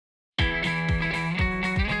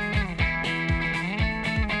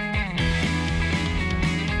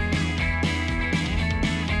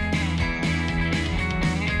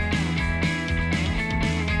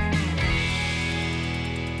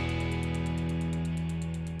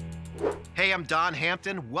Hey, I'm Don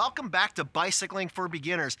Hampton. Welcome back to Bicycling for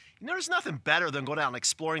Beginners. You know, there's nothing better than going out and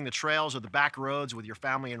exploring the trails or the back roads with your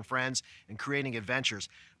family and friends and creating adventures.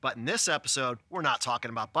 But in this episode, we're not talking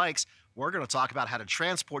about bikes. We're going to talk about how to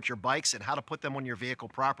transport your bikes and how to put them on your vehicle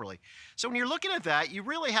properly. So when you're looking at that, you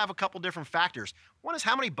really have a couple different factors. One is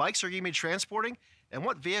how many bikes are you going to be transporting and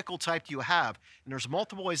what vehicle type do you have? And there's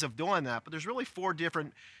multiple ways of doing that, but there's really 4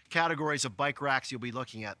 different categories of bike racks you'll be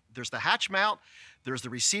looking at. There's the hatch mount, there's the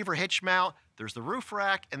receiver hitch mount, there's the roof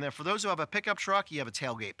rack, and then for those who have a pickup truck, you have a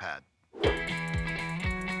tailgate pad.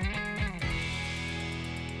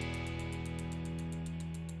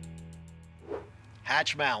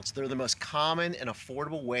 Hatch mounts, they're the most common and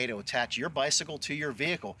affordable way to attach your bicycle to your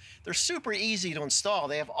vehicle. They're super easy to install.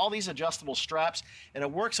 They have all these adjustable straps and it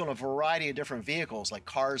works on a variety of different vehicles like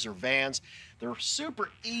cars or vans. They're super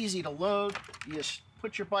easy to load. You just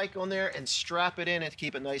put your bike on there and strap it in and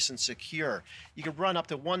keep it nice and secure. You can run up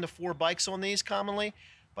to 1 to 4 bikes on these commonly,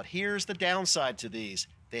 but here's the downside to these.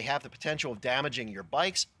 They have the potential of damaging your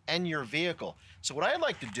bikes and your vehicle. So what I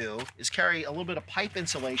like to do is carry a little bit of pipe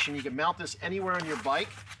insulation. You can mount this anywhere on your bike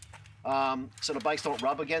so the bikes don't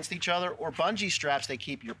rub against each other, or bungee straps. They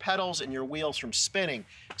keep your pedals and your wheels from spinning.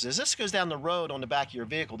 Because as this goes down the road on the back of your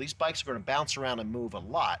vehicle, these bikes are going to bounce around and move a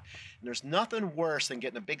lot. And there's nothing worse than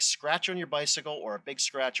getting a big scratch on your bicycle or a big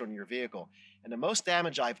scratch on your vehicle. And the most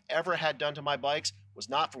damage I've ever had done to my bikes was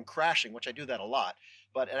not from crashing, which I do that a lot,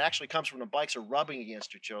 but it actually comes from the bikes are rubbing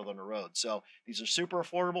against each other on the road. So these are super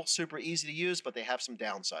affordable, super easy to use, but they have some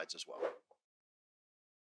downsides as well.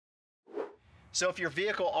 So if your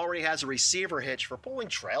vehicle already has a receiver hitch for pulling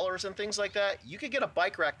trailers and things like that, you could get a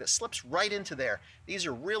bike rack that slips right into there. These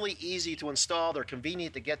are really easy to install. They're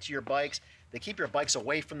convenient to get to your bikes. They keep your bikes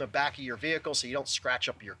away from the back of your vehicle so you don't scratch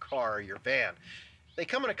up your car or your van. They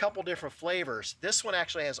come in a couple different flavors. This one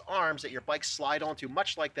actually has arms that your bikes slide onto,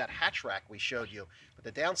 much like that hatch rack we showed you. But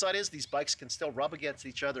the downside is these bikes can still rub against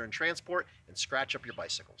each other in transport and scratch up your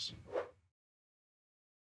bicycles.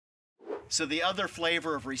 So the other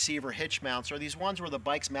flavor of receiver hitch mounts are these ones where the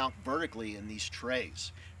bikes mount vertically in these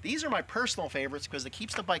trays. These are my personal favorites because it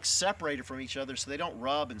keeps the bikes separated from each other so they don't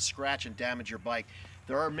rub and scratch and damage your bike.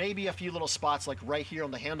 There are maybe a few little spots like right here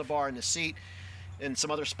on the handlebar and the seat and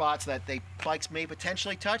some other spots that bikes may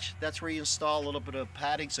potentially touch. That's where you install a little bit of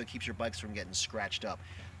padding so it keeps your bikes from getting scratched up.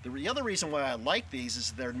 The other reason why I like these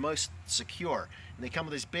is they're most secure. And they come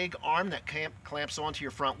with this big arm that clamps onto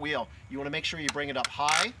your front wheel. You want to make sure you bring it up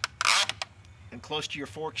high and close to your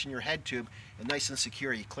forks and your head tube and nice and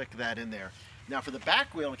secure. You click that in there. Now for the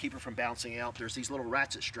back wheel to keep it from bouncing out, there's these little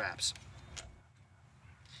ratchet straps.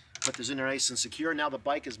 Put this in there nice and secure. Now the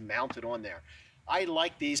bike is mounted on there. I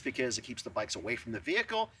like these because it keeps the bikes away from the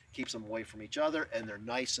vehicle, keeps them away from each other, and they're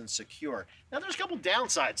nice and secure. Now there's a couple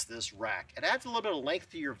downsides to this rack. It adds a little bit of length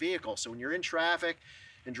to your vehicle, so when you're in traffic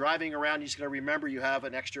and driving around, you just got to remember you have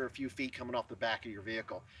an extra few feet coming off the back of your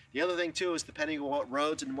vehicle. The other thing too is depending on what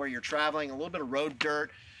roads and where you're traveling, a little bit of road dirt,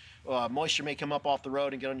 moisture may come up off the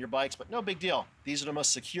road and get on your bikes, but no big deal. These are the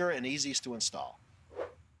most secure and easiest to install.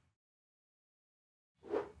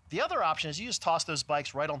 The other option is you just toss those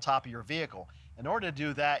bikes right on top of your vehicle. In order to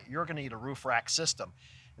do that, you're going to need a roof rack system.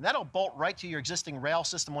 And that'll bolt right to your existing rail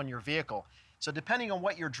system on your vehicle. So depending on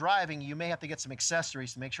what you're driving, you may have to get some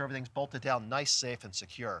accessories to make sure everything's bolted down nice, safe, and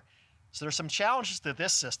secure. So there's some challenges to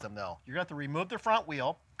this system though. You're going to have to remove the front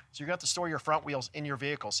wheel, so you're going to have to store your front wheels in your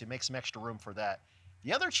vehicle, so you make some extra room for that.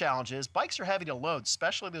 The other challenge is bikes are heavy to load,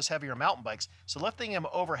 especially those heavier mountain bikes, so lifting them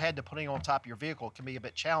overhead to putting them on top of your vehicle can be a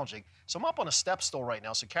bit challenging. So I'm up on a step stool right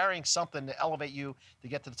now, so carrying something to elevate you to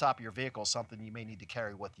get to the top of your vehicle is something you may need to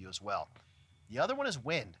carry with you as well. The other one is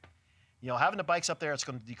wind. You know, having the bikes up there, it's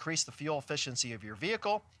going to decrease the fuel efficiency of your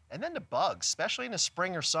vehicle. And then the bugs, especially in the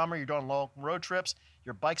spring or summer, you're doing long road trips,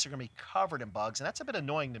 your bikes are going to be covered in bugs, and that's a bit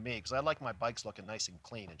annoying to me because I like my bikes looking nice and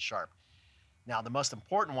clean and sharp. Now, the most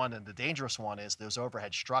important one and the dangerous one is those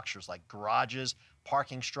overhead structures like garages,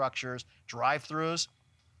 parking structures, drive-throughs.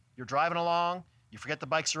 You're driving along, you forget the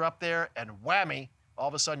bikes are up there, and whammy, all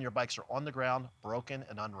of a sudden your bikes are on the ground, broken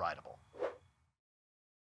and unrideable.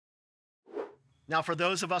 Now, for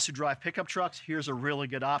those of us who drive pickup trucks, here's a really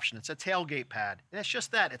good option. It's a tailgate pad. And it's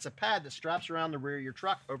just that. It's a pad that straps around the rear of your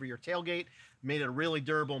truck over your tailgate, made of really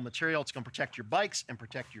durable material. It's going to protect your bikes and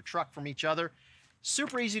protect your truck from each other.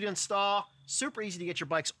 Super easy to install, super easy to get your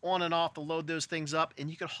bikes on and off to load those things up, and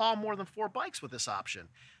you can haul more than 4 bikes with this option.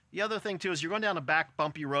 The other thing too is you're going down the back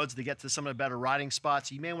bumpy roads to get to some of the better riding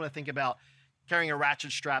spots. You may want to think about carrying a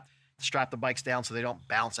ratchet strap to strap the bikes down so they don't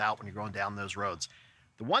bounce out when you're going down those roads.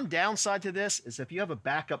 The one downside to this is if you have a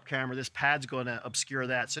backup camera, this pad's going to obscure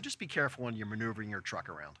that, so just be careful when you're maneuvering your truck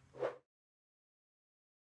around.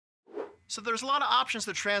 So there's a lot of options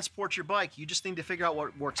to transport your bike. You just need to figure out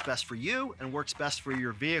what works best for you and works best for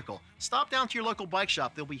your vehicle. Stop down to your local bike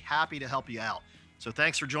shop. They'll be happy to help you out. So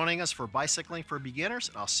thanks for joining us for Bicycling for Beginners,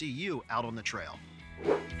 and I'll see you out on the trail.